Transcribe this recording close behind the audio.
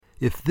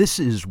If this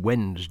is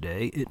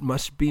Wednesday, it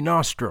must be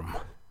Nostrum,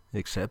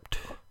 except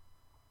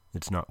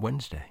it's not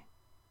Wednesday.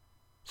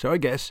 So I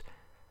guess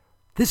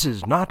this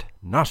is not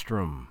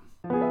Nostrum.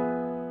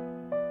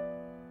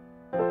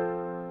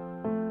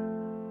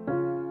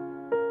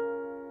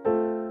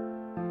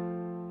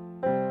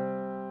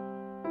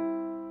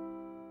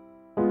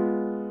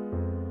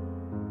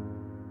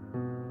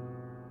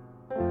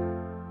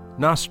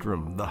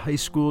 Nostrum, the high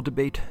school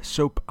debate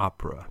soap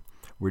opera,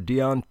 where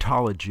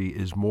deontology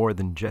is more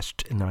than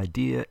just an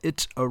idea,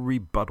 it's a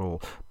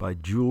rebuttal, by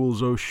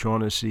Jules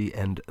O'Shaughnessy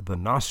and The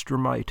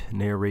Nostrumite,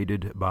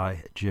 narrated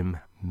by Jim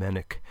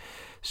Menick.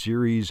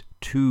 Series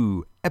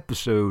 2,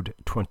 Episode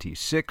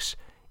 26,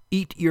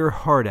 Eat Your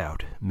Heart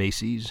Out,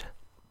 Macy's.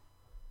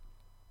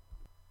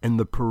 And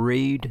the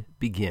parade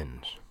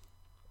begins.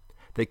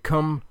 They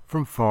come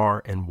from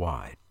far and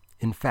wide.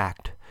 In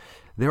fact,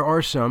 there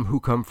are some who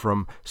come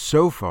from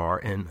so far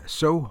and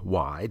so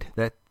wide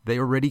that they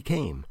already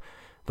came.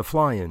 The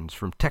fly-ins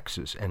from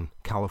Texas and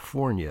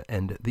California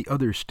and the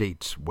other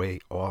states way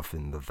off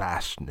in the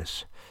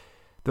vastness.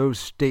 Those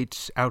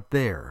states out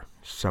there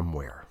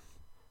somewhere.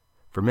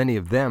 For many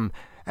of them,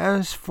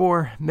 as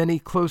for many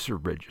closer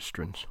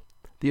registrants,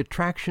 the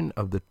attraction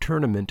of the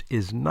tournament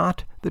is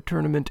not the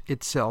tournament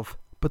itself,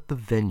 but the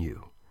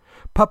venue.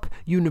 Pup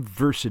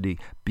University,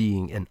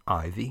 being an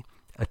ivy,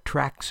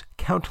 attracts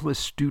countless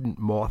student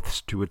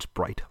moths to its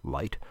bright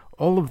light,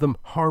 all of them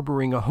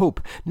harboring a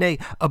hope, nay,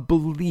 a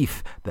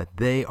belief that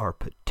they are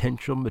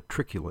potential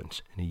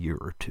matriculants in a year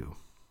or two.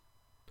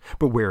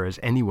 But whereas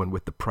anyone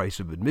with the price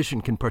of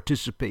admission can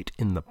participate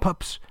in the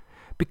pups,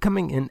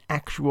 becoming an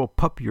actual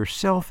pup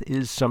yourself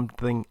is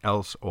something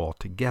else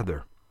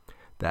altogether.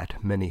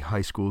 That many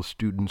high school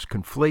students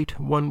conflate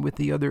one with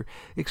the other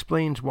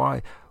explains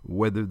why,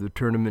 whether the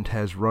tournament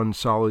has run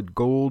solid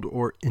gold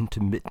or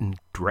intermittent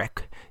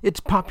dreck, its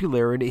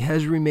popularity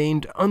has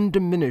remained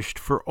undiminished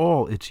for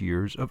all its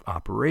years of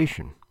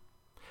operation.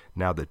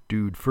 Now that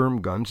Dude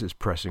Firmguns is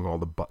pressing all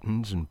the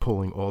buttons and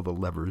pulling all the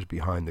levers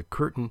behind the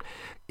curtain,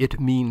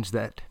 it means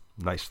that,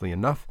 nicely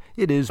enough,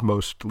 it is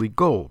mostly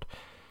gold.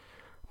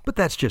 But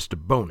that's just a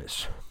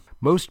bonus.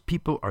 Most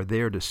people are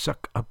there to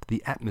suck up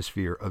the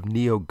atmosphere of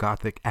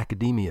neo-Gothic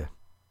academia.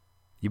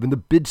 Even the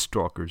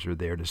bid-stalkers are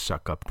there to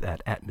suck up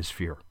that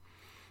atmosphere.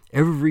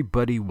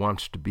 Everybody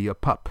wants to be a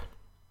pup,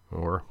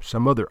 or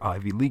some other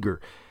Ivy Leaguer.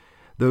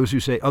 Those who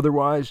say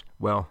otherwise,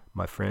 well,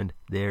 my friend,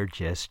 they're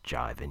just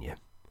jiving you.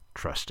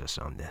 Trust us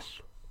on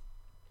this.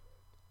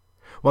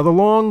 While the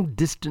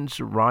long-distance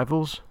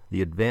arrivals,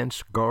 the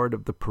advance guard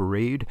of the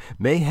parade,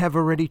 may have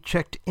already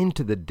checked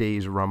into the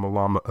day's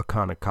Ramalama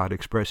Akanakot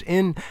Express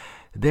Inn,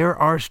 there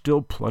are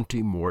still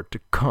plenty more to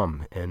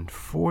come, and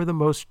for the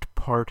most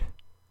part,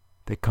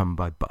 they come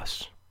by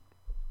bus.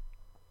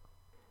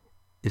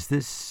 "Is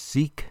this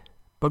Zeke?"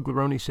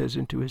 Buglaroni says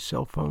into his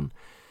cell phone.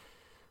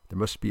 There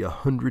must be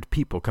 100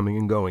 people coming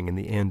and going in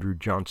the Andrew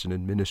Johnson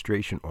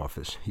administration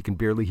office. He can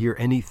barely hear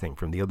anything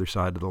from the other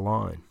side of the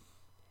line.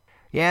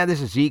 "Yeah,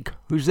 this is Zeke.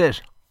 Who's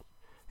this?"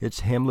 "It's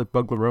Hamlet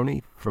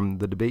Buglaroni from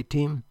the debate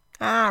team."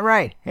 "Ah,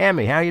 right.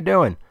 Hammy, how you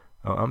doing?"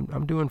 "Oh,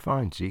 I'm doing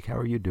fine, Zeke. How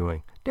are you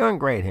doing?" "Doing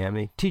great,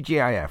 Hammy.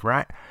 TGIF,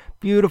 right?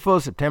 Beautiful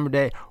September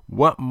day.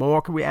 What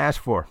more could we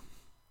ask for?"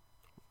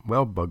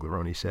 "Well,"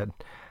 Buglaroni said,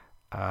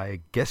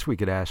 "I guess we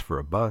could ask for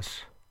a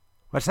bus."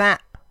 "What's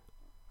that?"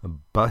 "A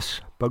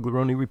bus,"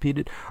 Buglaroni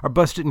repeated. "Our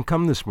bus didn't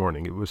come this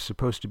morning. It was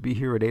supposed to be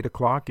here at 8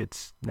 o'clock.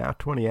 It's now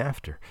 20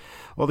 after.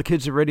 All the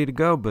kids are ready to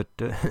go, but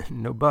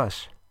no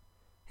bus."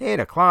 8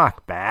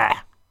 o'clock?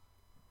 Bah.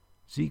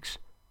 Zeke's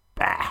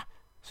bah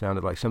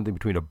sounded like something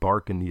between a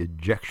bark and the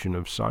ejection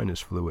of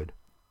sinus fluid.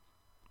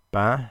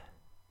 "Bah?"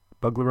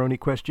 Buglaroni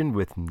questioned,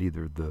 with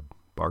neither the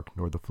bark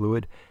nor the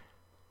fluid.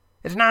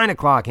 "It's 9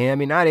 o'clock,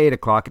 Hammy, not 8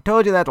 o'clock. I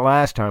told you that the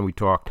last time we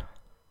talked."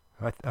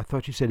 I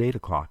thought you said 8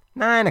 o'clock.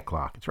 9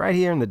 o'clock. It's right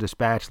here in the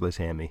dispatch list,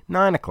 Hammy.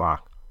 9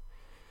 o'clock.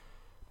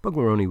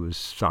 Buglaroni was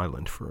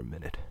silent for a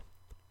minute.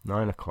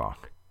 9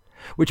 o'clock.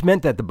 Which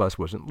meant that the bus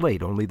wasn't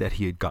late, only that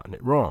he had gotten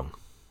it wrong.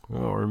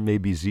 Or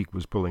maybe Zeke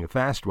was pulling a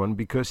fast one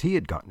because he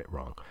had gotten it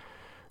wrong.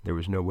 There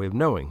was no way of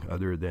knowing,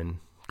 other than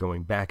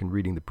going back and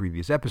reading the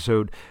previous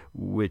episode,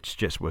 which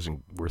just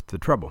wasn't worth the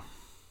trouble.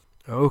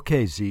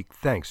 "Okay, Zeke,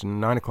 thanks.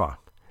 9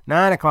 o'clock.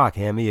 9 o'clock,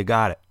 Hammy, you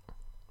got it."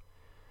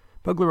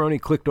 Buglaroni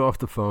clicked off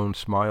the phone,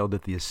 smiled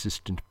at the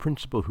assistant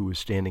principal who was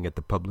standing at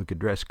the public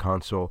address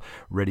console,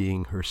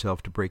 readying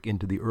herself to break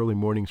into the early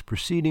morning's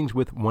proceedings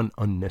with one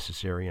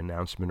unnecessary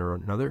announcement or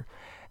another,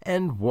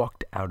 and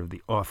walked out of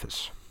the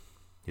office.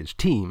 His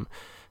team,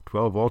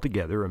 12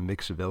 altogether, a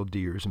mix of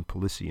LDers and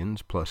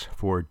Policians, plus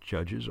 4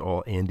 judges,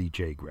 all Andy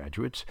J.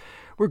 graduates,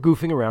 were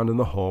goofing around in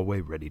the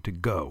hallway ready to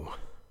go.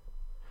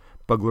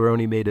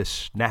 Buglaroni made a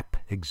snap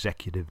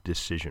executive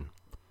decision.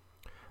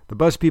 "The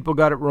bus people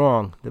got it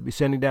wrong. They'll be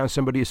sending down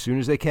somebody as soon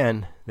as they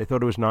can. They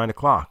thought it was 9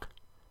 o'clock.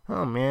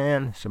 "Oh,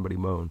 man," somebody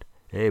moaned.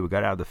 "Hey, we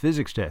got out of the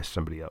physics test,"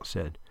 somebody else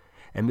said.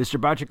 "And Mr.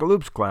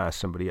 Bachikaloop's class,"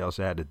 somebody else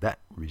added. That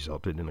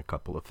resulted in a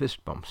couple of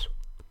fist bumps.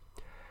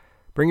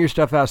 "Bring your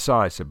stuff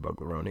outside," said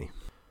Buglaroni.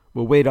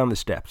 "We'll wait on the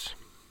steps."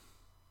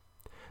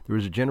 There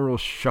was a general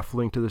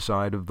shuffling to the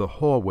side of the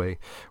hallway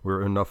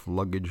where enough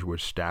luggage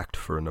was stacked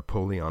for a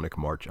Napoleonic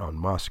march on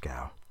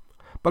Moscow.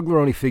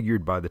 Buglaroni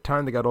figured by the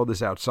time they got all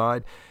this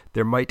outside,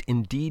 there might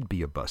indeed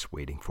be a bus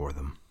waiting for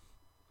them.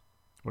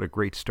 What a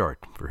great start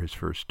for his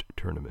first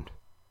tournament.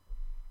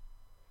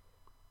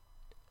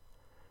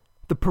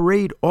 The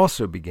parade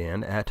also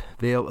began at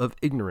Vale of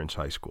Ignorance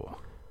High School.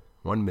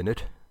 1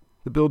 minute,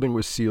 the building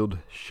was sealed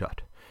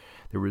shut.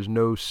 There was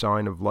no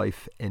sign of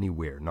life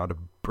anywhere, not a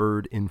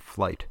bird in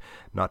flight,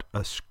 not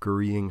a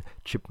scurrying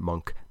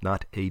chipmunk,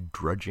 not a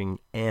drudging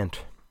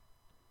ant.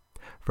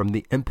 From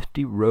the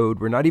empty road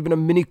where not even a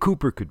Mini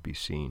Cooper could be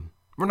seen,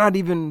 where not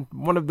even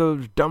one of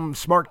those dumb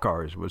smart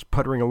cars was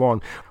puttering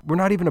along, where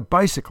not even a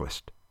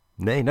bicyclist,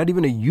 nay, not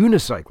even a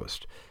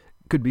unicyclist,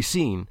 could be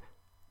seen,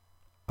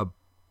 a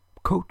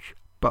coach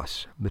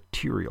bus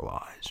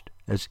materialized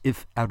as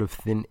if out of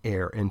thin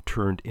air and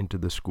turned into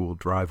the school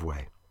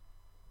driveway.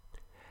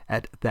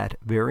 At that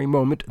very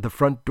moment, the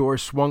front door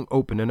swung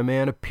open and a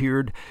man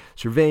appeared,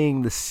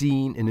 surveying the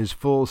scene in his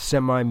full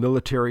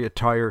semi-military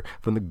attire,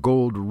 from the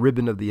gold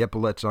ribbon of the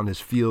epaulets on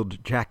his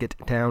field jacket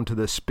down to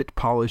the spit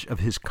polish of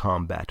his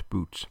combat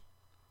boots.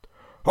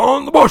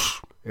 "On the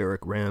bus!"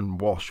 Eric Rand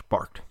Walsh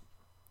barked.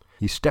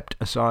 He stepped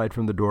aside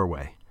from the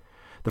doorway.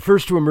 The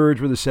first to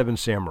emerge were the 7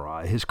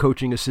 samurai, his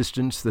coaching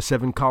assistants, the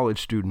 7 college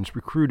students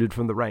recruited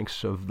from the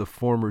ranks of the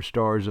former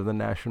stars of the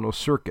national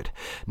circuit,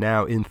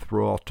 now in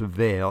thrall to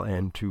Vale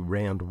and to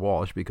Rand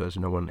Walsh because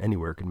no one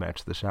anywhere could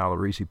match the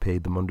salaries he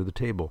paid them under the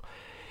table.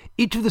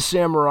 Each of the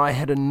samurai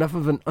had enough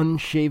of an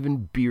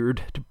unshaven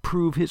beard to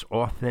prove his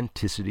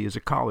authenticity as a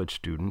college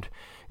student,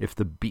 if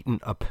the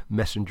beaten-up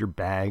messenger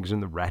bags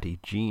and the ratty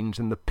jeans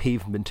and the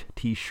pavement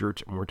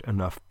T-shirts weren't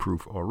enough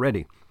proof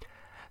already.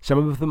 Some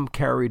of them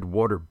carried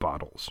water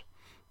bottles.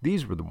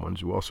 These were the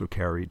ones who also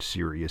carried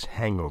serious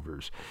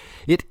hangovers.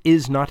 It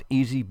is not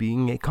easy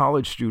being a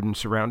college student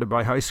surrounded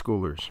by high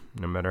schoolers,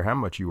 no matter how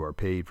much you are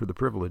paid for the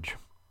privilege.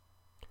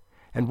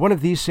 And one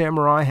of these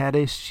samurai had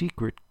a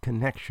secret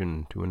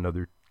connection to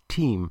another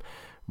team,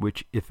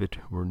 which, if it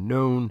were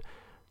known,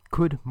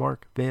 could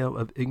mark Vale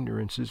of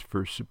Ignorance's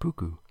first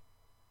seppuku.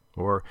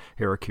 Or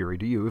harakiri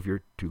to you if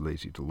you're too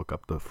lazy to look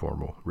up the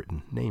formal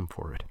written name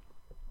for it.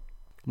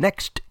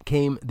 Next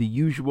came the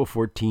usual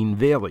 14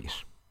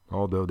 Valeys.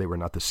 Although they were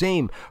not the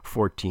same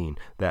 14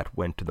 that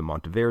went to the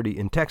Monteverde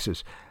in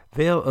Texas,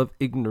 Vale of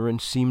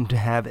Ignorance seemed to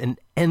have an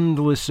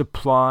endless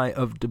supply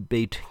of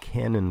debate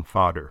cannon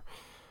fodder.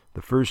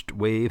 The first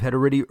wave had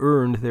already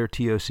earned their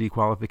TOC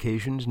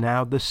qualifications.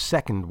 Now the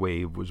second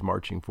wave was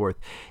marching forth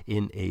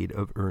in aid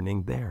of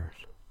earning theirs.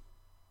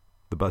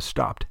 The bus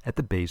stopped at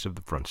the base of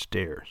the front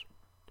stairs.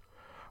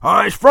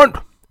 "Eyes front!"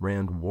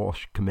 Rand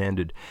Walsh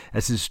commanded,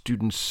 as his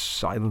students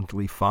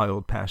silently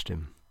filed past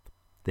him.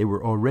 They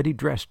were already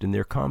dressed in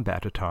their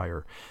combat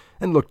attire,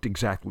 and looked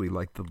exactly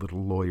like the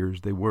little lawyers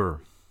they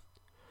were.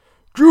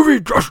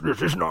 "Juvie justice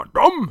is not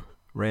dumb,"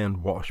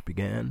 Rand Walsh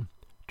began.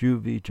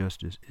 "Juvie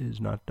justice is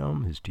not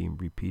dumb," his team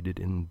repeated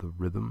in the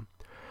rhythm.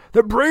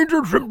 "Their brains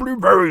are simply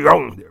very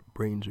young." "Their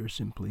brains are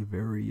simply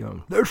very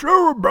young." "Their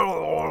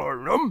cerebella all are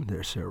numb."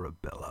 "Their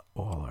cerebella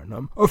all are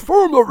numb."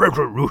 "Affirm the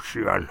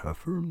resolution."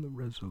 "Affirm the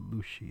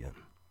resolution."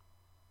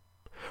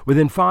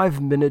 Within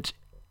 5 minutes,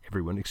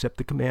 everyone except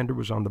the commander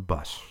was on the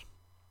bus.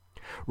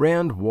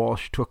 Rand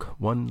Walsh took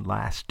one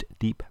last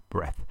deep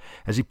breath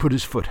as he put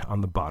his foot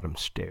on the bottom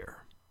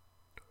stair.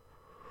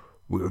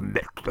 "We've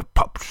met the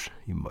pups,"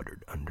 he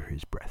muttered under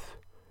his breath,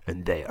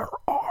 "and they are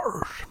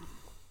ours."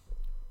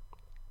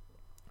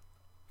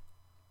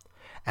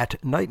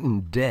 At night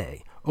and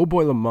day,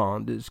 O'Boy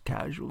Lamond is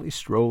casually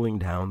strolling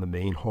down the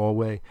main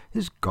hallway,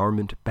 his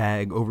garment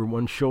bag over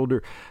one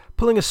shoulder,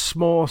 pulling a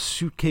small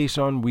suitcase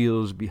on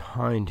wheels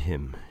behind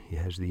him. He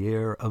has the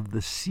air of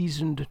the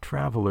seasoned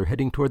traveler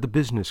heading toward the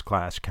business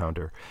class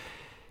counter.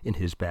 In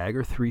his bag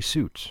are 3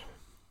 suits.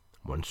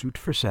 1 suit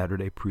for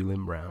Saturday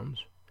prelim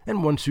rounds,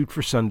 and 1 suit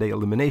for Sunday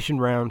elimination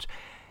rounds,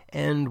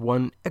 and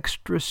 1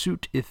 extra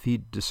suit if he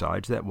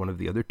decides that one of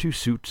the other 2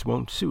 suits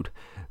won't suit,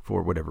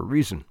 for whatever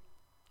reason.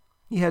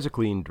 He has a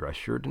clean dress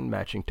shirt and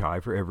matching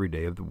tie for every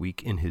day of the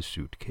week in his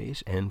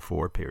suitcase, and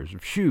 4 pairs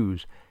of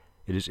shoes.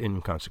 It is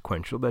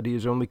inconsequential that he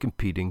is only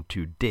competing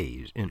 2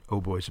 days. In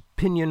O'Boy's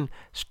opinion,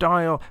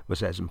 style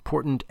was as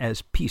important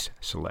as piece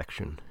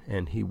selection,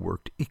 and he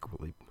worked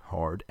equally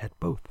hard at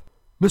both.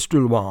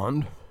 "Mr.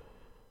 Lamond."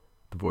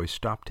 The voice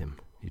stopped him.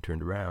 He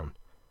turned around.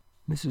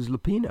 "Mrs.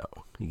 Lupino."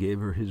 He gave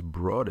her his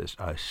broadest,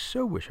 "I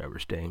so wish I were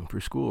staying for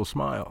school"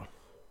 smile.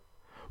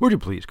 "Would you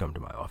please come to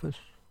my office?"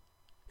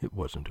 It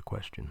wasn't a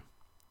question.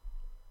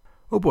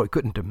 O'Boy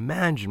couldn't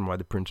imagine why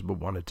the principal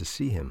wanted to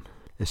see him,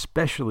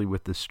 especially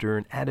with the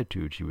stern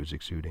attitude she was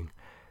exuding.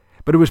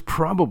 But it was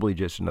probably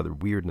just another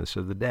weirdness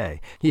of the day.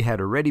 He had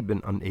already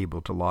been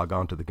unable to log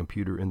on to the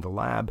computer in the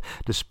lab,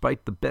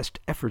 despite the best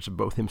efforts of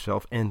both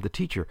himself and the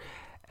teacher.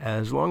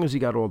 As long as he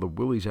got all the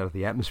willies out of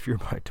the atmosphere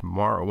by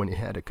tomorrow when he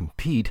had to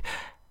compete.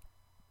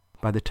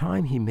 By the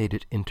time he made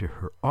it into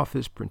her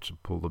office,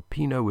 Principal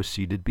Lupino was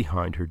seated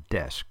behind her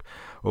desk.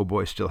 Oh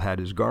Boy still had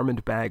his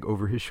garment bag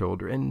over his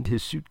shoulder and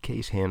his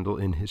suitcase handle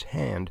in his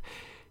hand.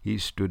 He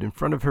stood in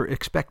front of her,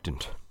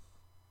 expectant.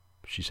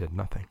 She said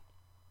nothing.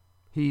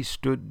 He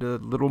stood a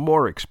little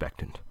more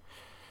expectant.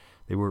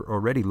 They were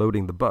already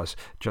loading the bus.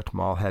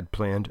 Jutmal had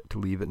planned to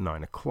leave at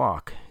 9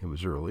 o'clock. It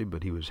was early,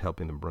 but he was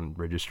helping them run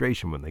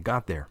registration when they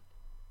got there.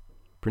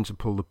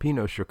 Principal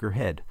Lupino shook her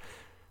head,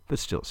 but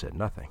still said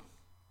nothing.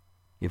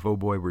 If Oh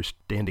Boy were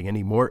standing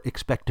any more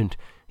expectant,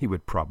 he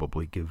would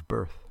probably give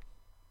birth.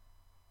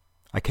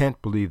 "I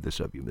can't believe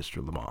this of you,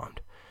 Mr. Lamond,"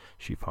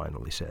 she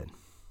finally said.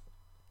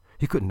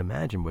 He couldn't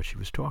imagine what she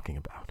was talking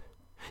about.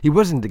 He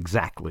wasn't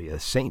exactly a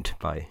saint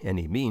by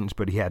any means,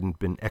 but he hadn't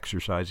been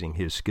exercising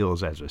his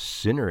skills as a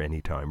sinner any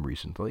time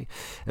recently,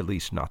 at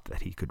least not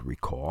that he could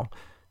recall.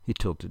 He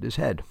tilted his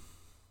head.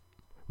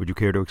 "Would you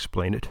care to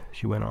explain it?"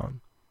 she went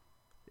on.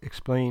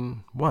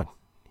 "Explain what?"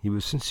 He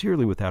was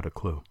sincerely without a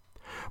clue.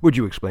 "Would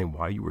you explain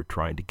why you were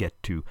trying to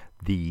get to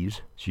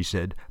these?" she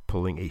said,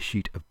 pulling a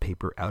sheet of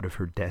paper out of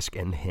her desk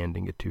and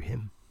handing it to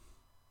him.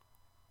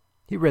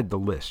 He read the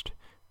list.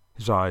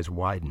 His eyes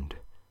widened.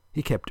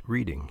 He kept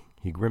reading.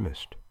 He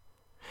grimaced.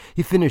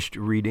 He finished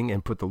reading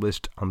and put the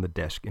list on the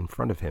desk in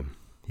front of him.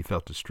 He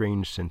felt a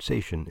strange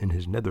sensation in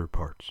his nether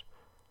parts.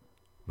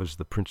 Was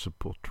the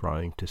principal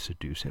trying to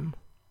seduce him?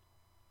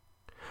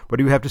 "What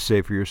do you have to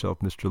say for yourself,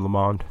 Mr.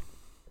 Lamond?"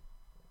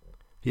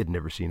 He had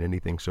never seen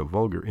anything so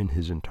vulgar in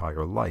his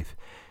entire life.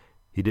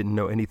 He didn't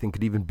know anything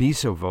could even be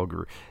so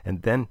vulgar.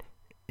 And then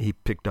he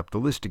picked up the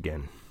list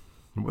again.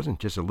 It wasn't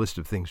just a list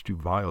of things too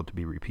vile to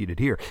be repeated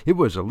here. It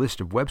was a list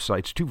of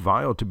websites too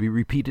vile to be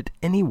repeated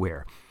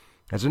anywhere.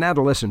 As an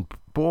adolescent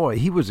boy,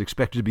 he was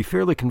expected to be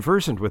fairly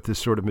conversant with this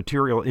sort of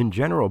material in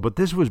general, but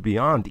this was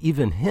beyond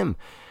even him.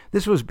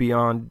 This was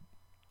beyond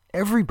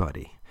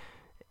everybody.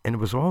 And it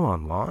was all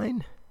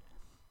online?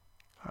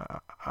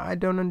 I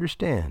don't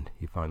understand,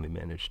 he finally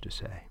managed to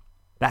say.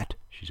 "That,"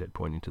 she said,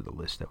 pointing to the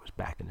list that was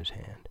back in his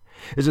hand,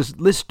 "is a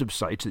list of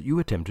sites that you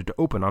attempted to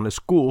open on a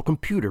school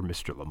computer,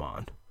 Mr.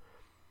 Lamond."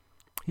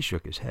 He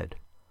shook his head.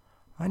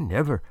 "I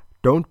never—"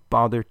 "Don't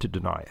bother to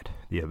deny it.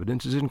 The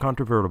evidence is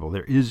incontrovertible.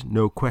 There is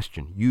no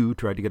question. You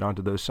tried to get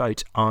onto those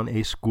sites on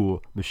a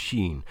school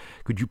machine.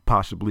 Could you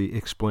possibly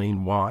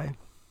explain why?"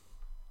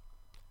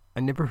 "I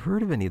never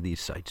heard of any of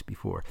these sites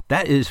before."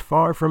 "That is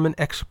far from an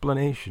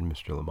explanation,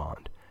 Mr.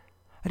 Lamond.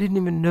 I didn't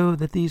even know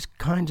that these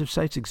kinds of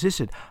sites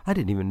existed. I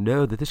didn't even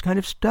know that this kind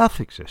of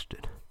stuff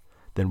existed."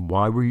 "Then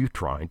why were you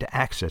trying to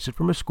access it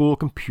from a school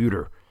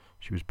computer?"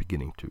 She was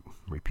beginning to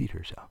repeat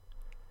herself.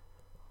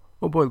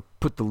 Oh Boy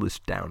put the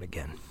list down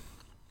again.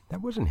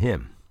 That wasn't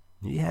him.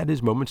 He had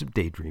his moments of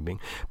daydreaming,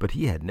 but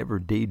he had never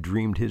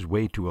daydreamed his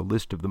way to a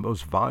list of the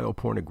most vile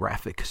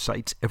pornographic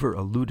sites ever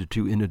alluded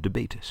to in a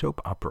debate soap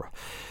opera.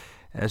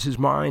 As his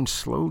mind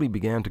slowly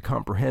began to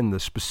comprehend the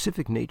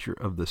specific nature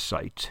of the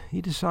site,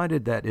 he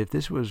decided that if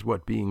this was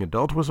what being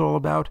adult was all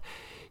about,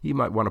 he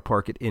might want to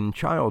park it in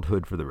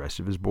childhood for the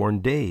rest of his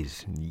born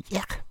days.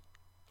 "Yuck!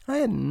 I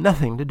had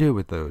nothing to do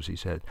with those," he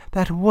said.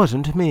 "That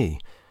wasn't me."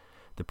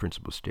 The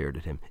principal stared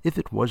at him. "If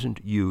it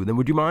wasn't you, then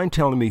would you mind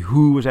telling me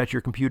who was at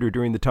your computer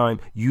during the time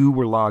you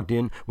were logged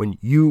in, when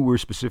you were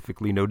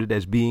specifically noted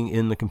as being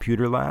in the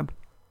computer lab?"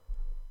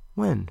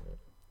 "When?"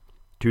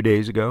 2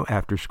 days ago,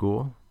 after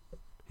school."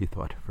 He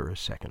thought for a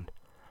second.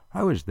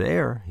 "I was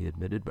there," he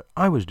admitted, "but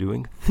I was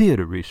doing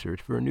theater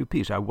research for a new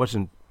piece. I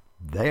wasn't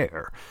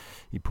there."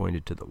 He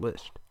pointed to the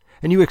list.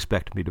 "And you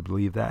expect me to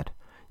believe that?"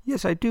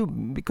 "Yes, I do,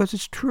 because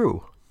it's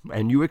true."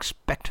 "And you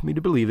expect me to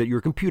believe that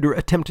your computer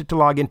attempted to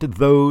log into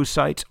those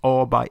sites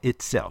all by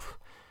itself?"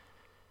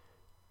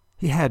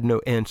 He had no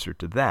answer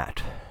to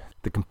that.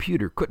 The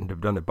computer couldn't have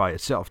done it by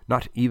itself,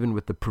 not even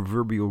with the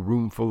proverbial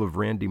room full of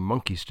randy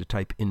monkeys to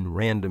type in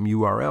random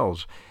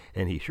URLs,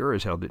 and he sure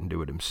as hell didn't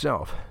do it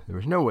himself. There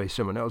was no way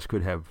someone else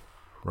could have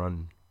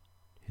run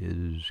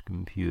his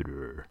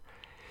computer.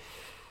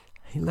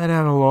 He let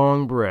out a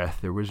long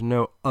breath. There was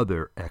no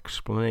other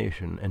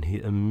explanation, and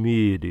he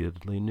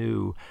immediately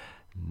knew.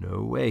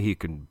 No way he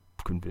could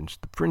convince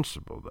the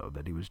principal, though,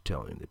 that he was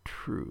telling the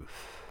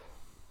truth.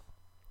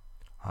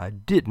 "I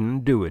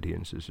didn't do it," he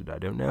insisted. "I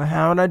don't know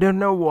how and I don't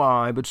know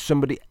why, but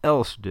somebody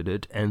else did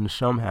it, and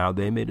somehow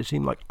they made it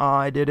seem like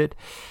I did it.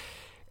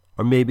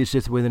 Or maybe it's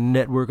just the way the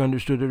network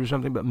understood it or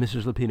something, but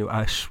Mrs. Lupino,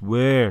 I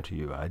swear to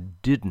you, I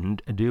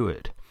didn't do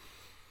it."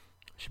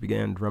 She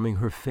began drumming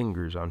her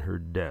fingers on her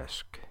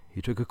desk.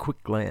 He took a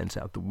quick glance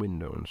out the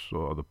window and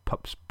saw the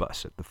pup's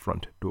bus at the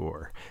front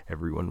door.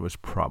 Everyone was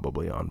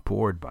probably on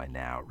board by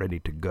now, ready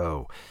to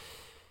go.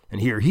 And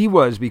here he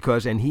was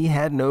because, and he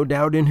had no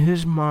doubt in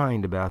his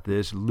mind about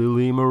this,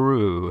 Lily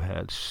Maru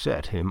had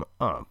set him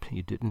up.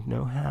 He didn't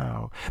know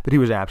how, but he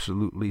was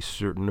absolutely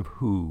certain of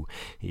who.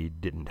 He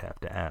didn't have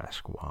to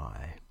ask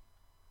why.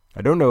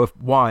 "I don't know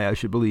why I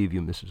should believe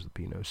you," Mrs.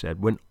 Lupino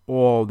said, "when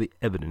all the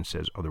evidence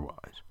says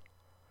otherwise."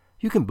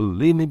 "You can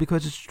believe me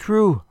because it's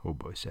true," Oh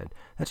Boy said.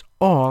 "That's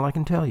all I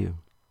can tell you."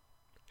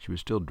 She was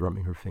still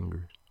drumming her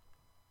fingers.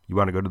 "You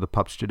want to go to the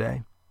pups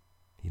today?"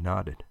 He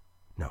nodded.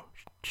 No,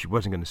 she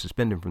wasn't going to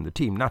suspend him from the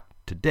team. Not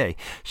today.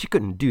 She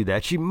couldn't do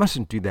that. She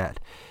mustn't do that.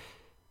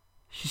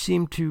 She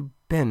seemed to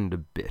bend a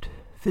bit,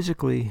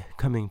 physically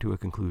coming to a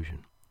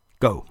conclusion.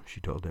 Go, she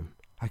told him.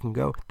 I can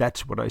go?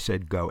 That's what I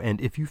said, go. And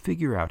if you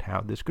figure out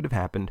how this could have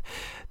happened,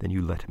 then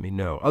you let me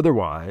know.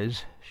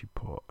 Otherwise, she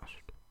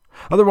paused.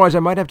 Otherwise, I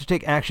might have to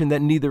take action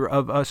that neither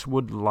of us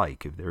would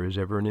like. If there is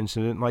ever an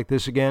incident like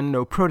this again,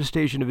 no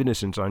protestation of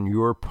innocence on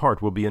your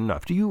part will be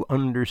enough. Do you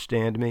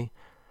understand me?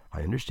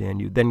 I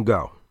understand you. Then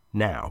go.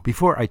 Now,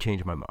 before I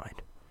change my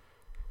mind.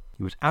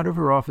 He was out of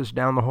her office,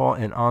 down the hall,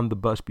 and on the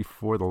bus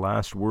before the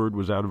last word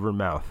was out of her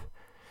mouth.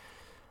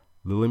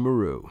 Lily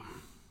Maru.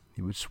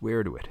 He would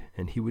swear to it,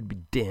 and he would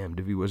be damned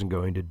if he wasn't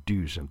going to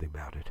do something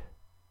about it.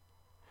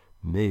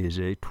 Mais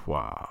et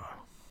toi.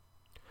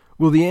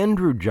 Will the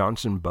Andrew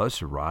Johnson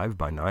bus arrive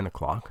by 9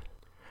 o'clock?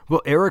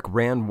 Will Eric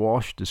Rand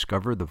Walsh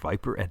discover the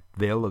viper at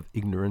Vale of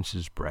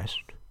Ignorance's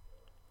breast?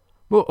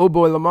 Will Oh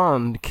Boy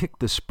Lamond kick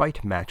the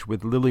spite match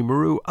with Lily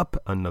Maru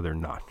up another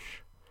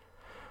notch?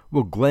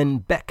 Will Glenn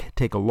Beck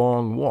take a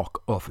long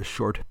walk off a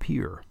short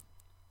pier?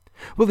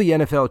 Will the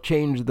NFL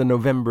change the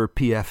November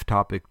PF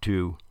topic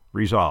to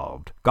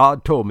resolved?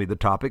 God told me the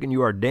topic, and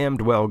you are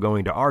damned well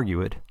going to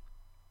argue it.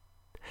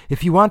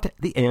 If you want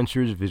the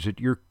answers, visit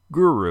your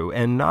guru,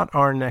 and not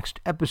our next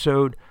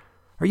episode.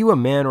 Are you a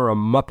man or a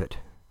muppet?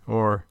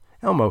 Or,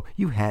 Elmo,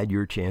 you had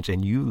your chance,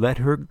 and you let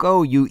her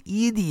go, you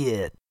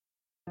idiot.